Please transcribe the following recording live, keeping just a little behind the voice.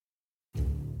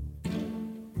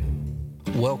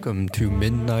Welcome to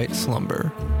Midnight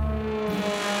Slumber.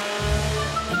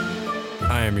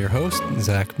 I am your host,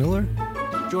 Zach Miller.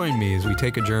 Join me as we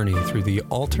take a journey through the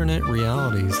alternate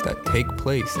realities that take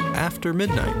place after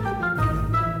midnight.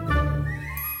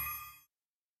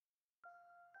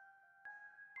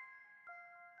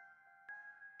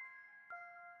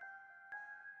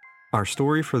 Our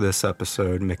story for this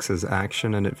episode mixes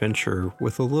action and adventure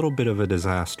with a little bit of a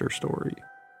disaster story.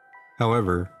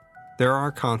 However, there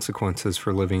are consequences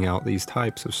for living out these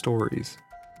types of stories.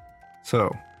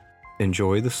 So,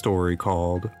 enjoy the story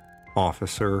called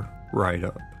Officer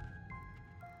Write-Up.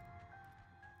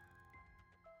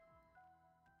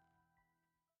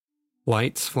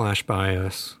 Lights flash by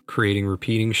us, creating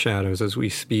repeating shadows as we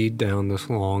speed down this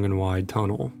long and wide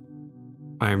tunnel.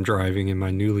 I am driving in my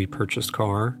newly purchased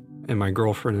car, and my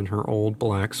girlfriend in her old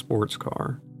black sports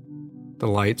car. The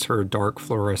lights are a dark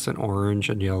fluorescent orange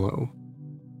and yellow.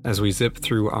 As we zip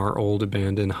through our old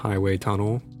abandoned highway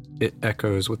tunnel, it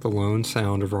echoes with the lone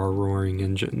sound of our roaring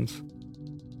engines.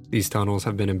 These tunnels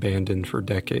have been abandoned for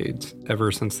decades,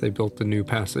 ever since they built the new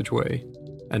passageway,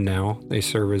 and now they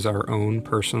serve as our own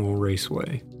personal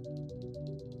raceway.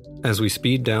 As we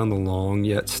speed down the long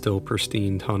yet still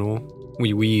pristine tunnel,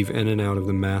 we weave in and out of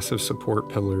the massive support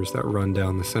pillars that run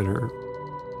down the center.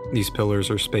 These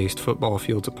pillars are spaced football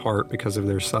fields apart because of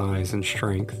their size and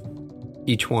strength.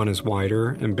 Each one is wider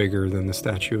and bigger than the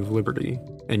Statue of Liberty,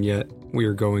 and yet we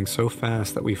are going so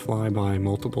fast that we fly by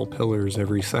multiple pillars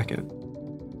every second.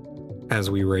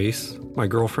 As we race, my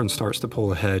girlfriend starts to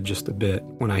pull ahead just a bit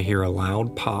when I hear a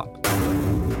loud pop.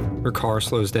 Her car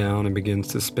slows down and begins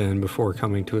to spin before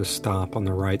coming to a stop on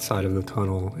the right side of the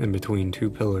tunnel in between two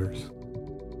pillars.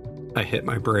 I hit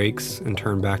my brakes and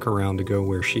turn back around to go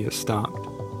where she has stopped.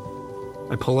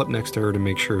 I pull up next to her to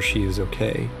make sure she is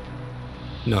okay.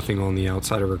 Nothing on the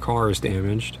outside of her car is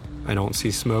damaged. I don't see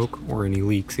smoke or any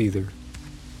leaks either.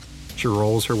 She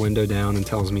rolls her window down and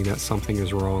tells me that something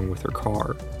is wrong with her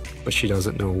car, but she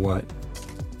doesn't know what.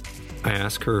 I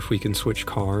ask her if we can switch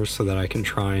cars so that I can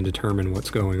try and determine what's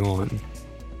going on.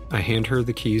 I hand her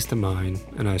the keys to mine,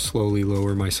 and I slowly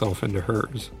lower myself into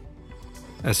hers.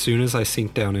 As soon as I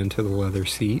sink down into the leather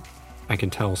seat, I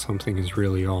can tell something is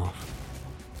really off.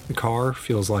 The car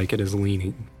feels like it is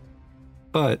leaning.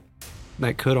 But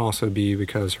that could also be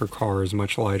because her car is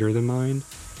much lighter than mine,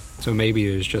 so maybe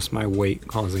it is just my weight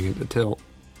causing it to tilt.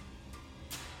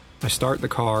 I start the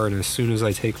car, and as soon as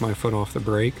I take my foot off the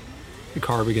brake, the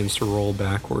car begins to roll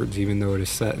backwards even though it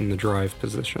is set in the drive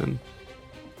position.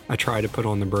 I try to put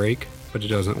on the brake, but it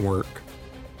doesn't work.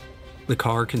 The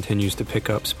car continues to pick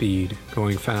up speed,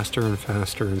 going faster and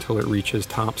faster until it reaches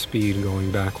top speed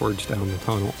going backwards down the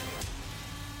tunnel.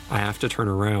 I have to turn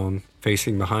around,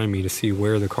 facing behind me to see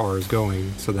where the car is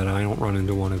going so that I don't run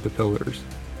into one of the pillars.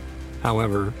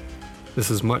 However,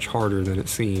 this is much harder than it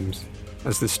seems,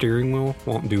 as the steering wheel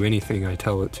won't do anything I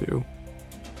tell it to.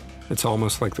 It's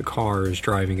almost like the car is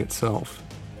driving itself.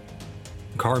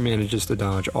 The car manages to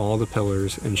dodge all the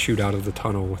pillars and shoot out of the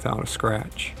tunnel without a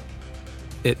scratch.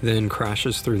 It then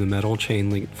crashes through the metal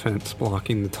chain-link fence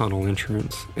blocking the tunnel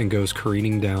entrance and goes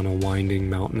careening down a winding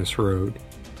mountainous road.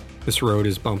 This road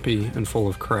is bumpy and full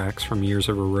of cracks from years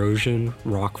of erosion,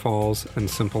 rock falls, and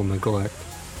simple neglect.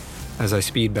 As I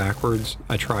speed backwards,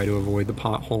 I try to avoid the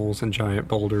potholes and giant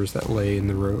boulders that lay in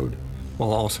the road,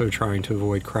 while also trying to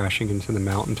avoid crashing into the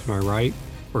mountain to my right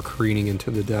or careening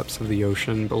into the depths of the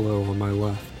ocean below on my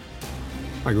left.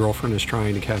 My girlfriend is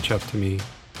trying to catch up to me,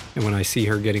 and when I see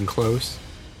her getting close,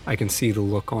 I can see the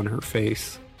look on her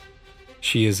face.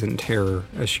 She is in terror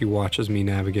as she watches me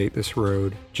navigate this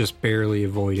road, just barely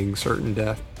avoiding certain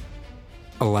death.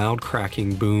 A loud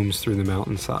cracking booms through the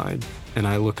mountainside, and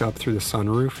I look up through the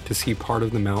sunroof to see part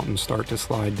of the mountain start to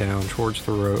slide down towards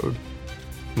the road.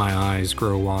 My eyes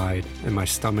grow wide, and my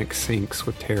stomach sinks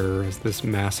with terror as this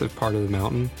massive part of the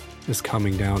mountain is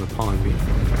coming down upon me.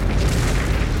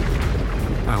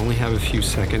 I only have a few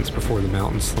seconds before the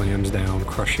mountain slams down,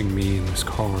 crushing me in this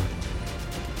car.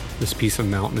 This piece of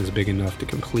mountain is big enough to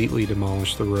completely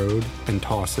demolish the road and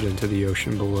toss it into the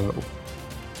ocean below.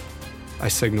 I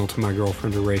signal to my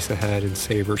girlfriend to race ahead and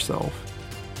save herself.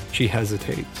 She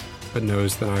hesitates, but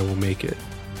knows that I will make it,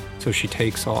 so she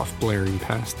takes off, blaring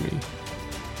past me.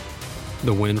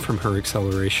 The wind from her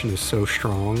acceleration is so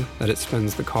strong that it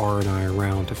spins the car and I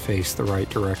around to face the right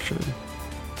direction.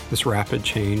 This rapid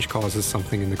change causes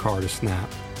something in the car to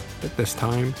snap, but this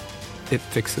time, it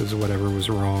fixes whatever was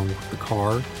wrong with the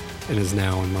car and is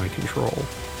now in my control.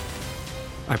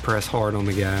 I press hard on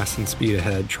the gas and speed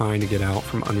ahead, trying to get out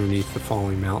from underneath the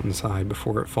falling mountainside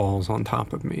before it falls on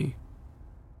top of me.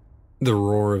 The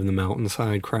roar of the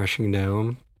mountainside crashing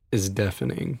down is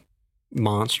deafening.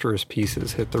 Monstrous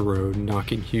pieces hit the road,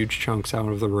 knocking huge chunks out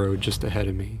of the road just ahead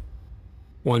of me.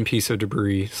 One piece of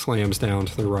debris slams down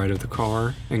to the right of the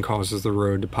car and causes the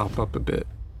road to pop up a bit,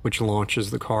 which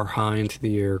launches the car high into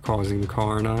the air, causing the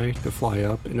car and I to fly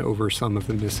up and over some of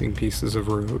the missing pieces of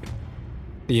road.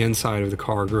 The inside of the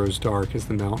car grows dark as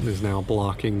the mountain is now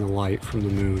blocking the light from the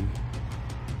moon.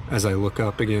 As I look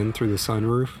up again through the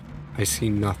sunroof, I see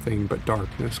nothing but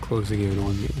darkness closing in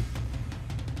on me.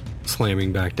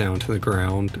 Slamming back down to the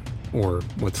ground, or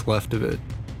what's left of it,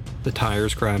 the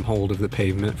tires grab hold of the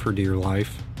pavement for dear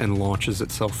life and launches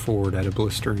itself forward at a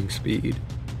blistering speed.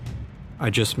 I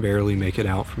just barely make it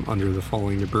out from under the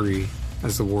falling debris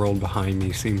as the world behind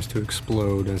me seems to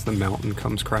explode as the mountain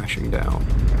comes crashing down.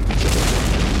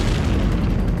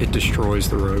 It destroys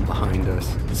the road behind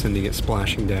us, sending it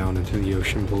splashing down into the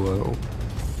ocean below.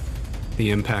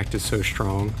 The impact is so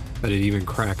strong that it even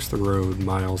cracks the road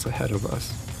miles ahead of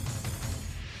us.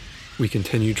 We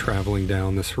continue traveling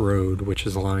down this road, which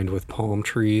is lined with palm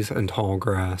trees and tall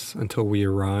grass, until we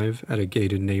arrive at a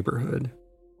gated neighborhood.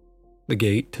 The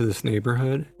gate to this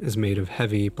neighborhood is made of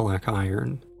heavy black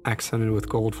iron, accented with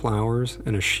gold flowers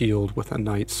and a shield with a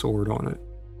knight's sword on it.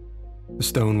 The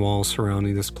stone walls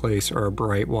surrounding this place are a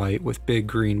bright white with big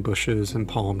green bushes and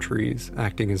palm trees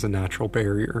acting as a natural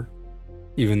barrier,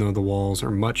 even though the walls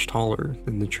are much taller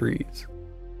than the trees.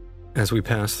 As we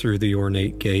pass through the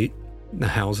ornate gate, the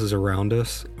houses around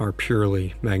us are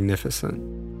purely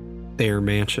magnificent. They are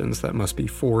mansions that must be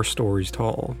 4 stories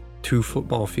tall, 2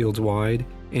 football fields wide,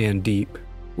 and deep,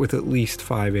 with at least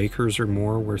 5 acres or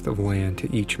more worth of land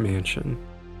to each mansion.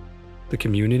 The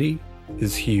community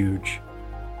is huge.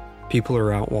 People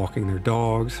are out walking their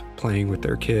dogs, playing with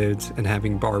their kids, and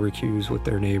having barbecues with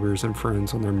their neighbors and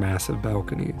friends on their massive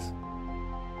balconies.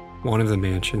 One of the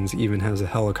mansions even has a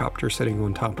helicopter sitting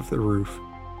on top of the roof,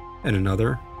 and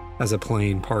another has a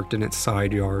plane parked in its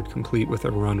side yard complete with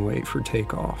a runway for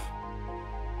takeoff.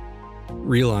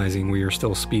 Realizing we are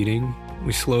still speeding,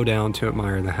 we slow down to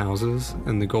admire the houses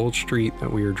and the gold street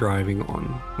that we are driving on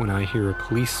when I hear a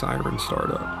police siren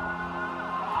start up.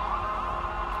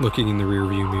 Looking in the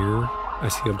rearview mirror, I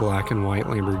see a black and white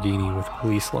Lamborghini with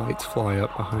police lights fly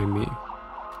up behind me.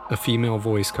 A female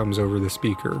voice comes over the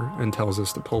speaker and tells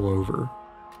us to pull over.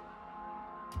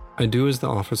 I do as the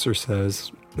officer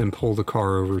says and pull the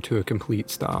car over to a complete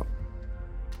stop.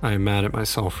 I am mad at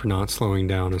myself for not slowing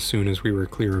down as soon as we were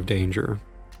clear of danger,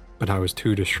 but I was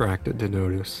too distracted to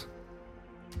notice.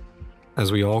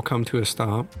 As we all come to a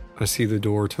stop, I see the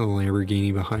door to the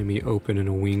Lamborghini behind me open in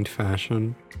a winged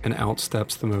fashion, and out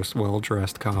steps the most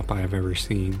well-dressed cop I have ever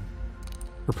seen.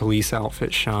 Her police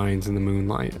outfit shines in the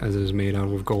moonlight as it is made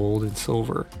out of gold and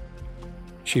silver.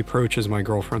 She approaches my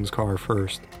girlfriend's car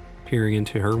first, peering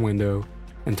into her window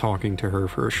and talking to her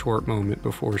for a short moment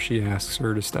before she asks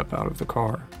her to step out of the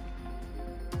car.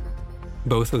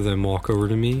 Both of them walk over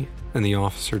to me, and the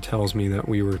officer tells me that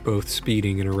we were both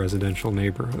speeding in a residential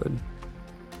neighborhood.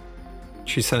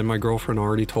 She said my girlfriend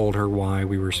already told her why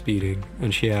we were speeding,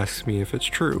 and she asks me if it's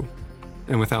true,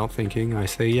 and without thinking, I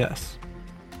say yes.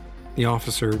 The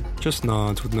officer just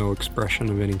nods with no expression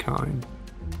of any kind.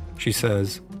 She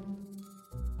says,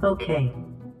 "Okay,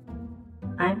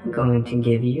 I'm going to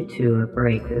give you 2 a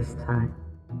break this time.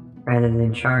 Rather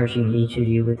than charging each of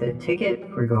you with a ticket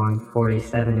for going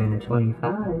 47 and a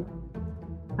 25,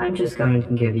 I'm just going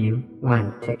to give you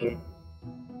 1 ticket."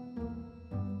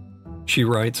 She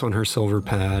writes on her silver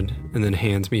pad and then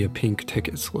hands me a pink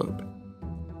ticket slip.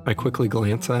 I quickly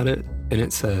glance at it and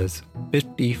it says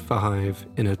 55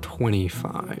 and a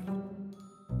 25.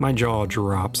 My jaw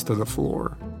drops to the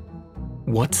floor.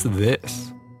 What's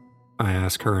this? I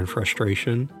ask her in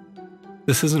frustration.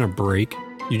 This isn't a break.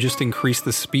 You just increased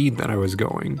the speed that I was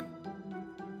going.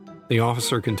 The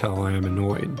officer can tell I am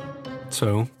annoyed,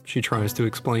 so she tries to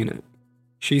explain it.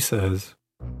 She says,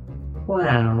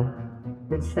 "Well,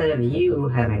 instead of you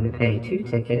having to pay 2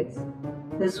 tickets,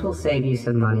 this will save you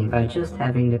some money by just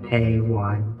having to pay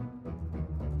 1.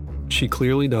 She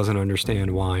clearly doesn't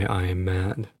understand why I am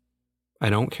mad. I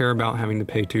don't care about having to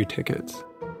pay 2 tickets.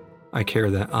 I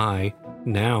care that I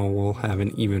now will have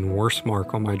an even worse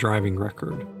mark on my driving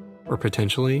record, or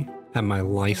potentially have my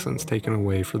license taken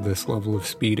away for this level of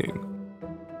speeding.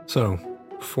 So,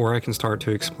 before I can start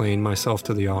to explain myself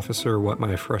to the officer what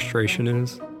my frustration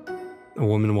is, a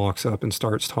woman walks up and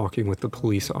starts talking with the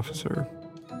police officer.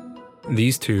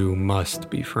 These 2 must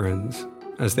be friends,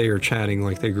 as they are chatting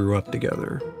like they grew up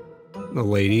together. The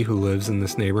lady who lives in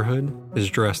this neighborhood is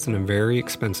dressed in a very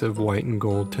expensive white and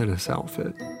gold tennis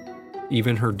outfit.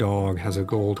 Even her dog has a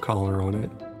gold collar on it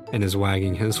and is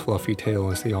wagging his fluffy tail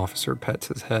as the officer pets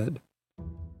his head.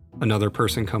 Another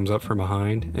person comes up from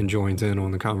behind and joins in on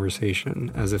the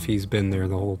conversation as if he's been there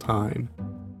the whole time.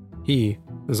 He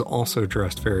is also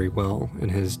dressed very well in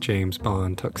his James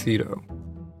Bond tuxedo.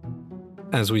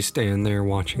 As we stand there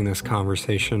watching this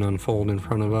conversation unfold in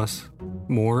front of us,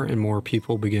 more and more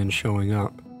people begin showing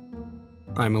up.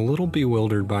 I'm a little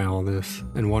bewildered by all this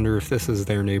and wonder if this is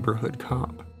their neighborhood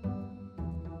cop.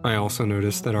 I also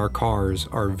notice that our cars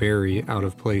are very out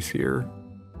of place here.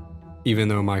 Even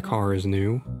though my car is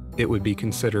new, it would be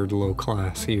considered low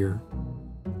class here.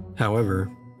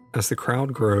 However, as the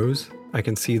crowd grows, I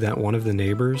can see that one of the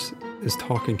neighbors is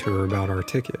talking to her about our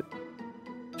ticket.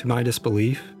 To my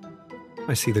disbelief,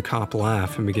 I see the cop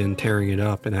laugh and begin tearing it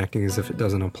up and acting as if it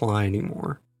doesn't apply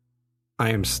anymore. I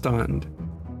am stunned,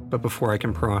 but before I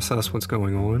can process what's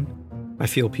going on, I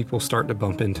feel people start to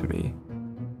bump into me.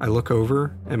 I look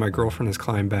over and my girlfriend has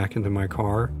climbed back into my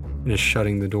car and is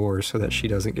shutting the door so that she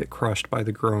doesn't get crushed by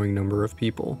the growing number of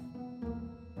people.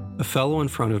 A fellow in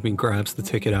front of me grabs the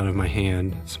ticket out of my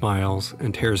hand, smiles,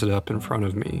 and tears it up in front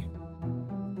of me.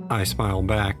 I smile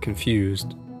back,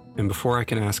 confused, and before I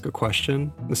can ask a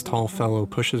question, this tall fellow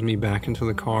pushes me back into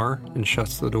the car and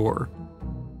shuts the door.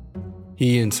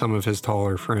 He and some of his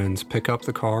taller friends pick up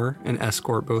the car and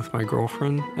escort both my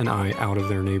girlfriend and I out of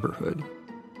their neighborhood.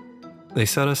 They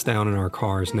set us down in our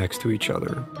cars next to each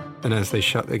other, and as they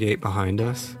shut the gate behind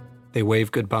us, they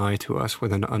wave goodbye to us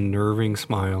with an unnerving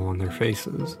smile on their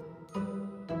faces.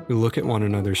 We look at one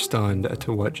another stunned as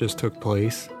to what just took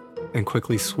place and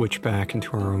quickly switch back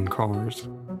into our own cars.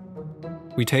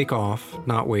 We take off,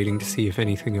 not waiting to see if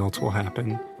anything else will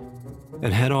happen,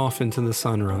 and head off into the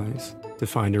sunrise to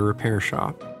find a repair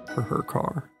shop for her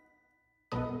car.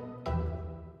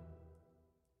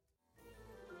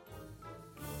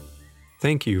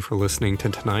 Thank you for listening to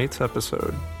tonight's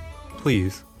episode.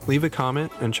 Please leave a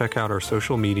comment and check out our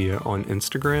social media on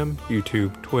Instagram,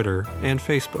 YouTube, Twitter, and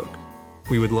Facebook.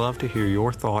 We would love to hear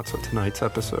your thoughts on tonight's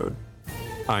episode.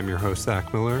 I'm your host,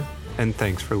 Zach Miller, and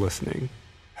thanks for listening.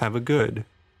 Have a good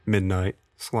midnight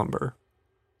slumber.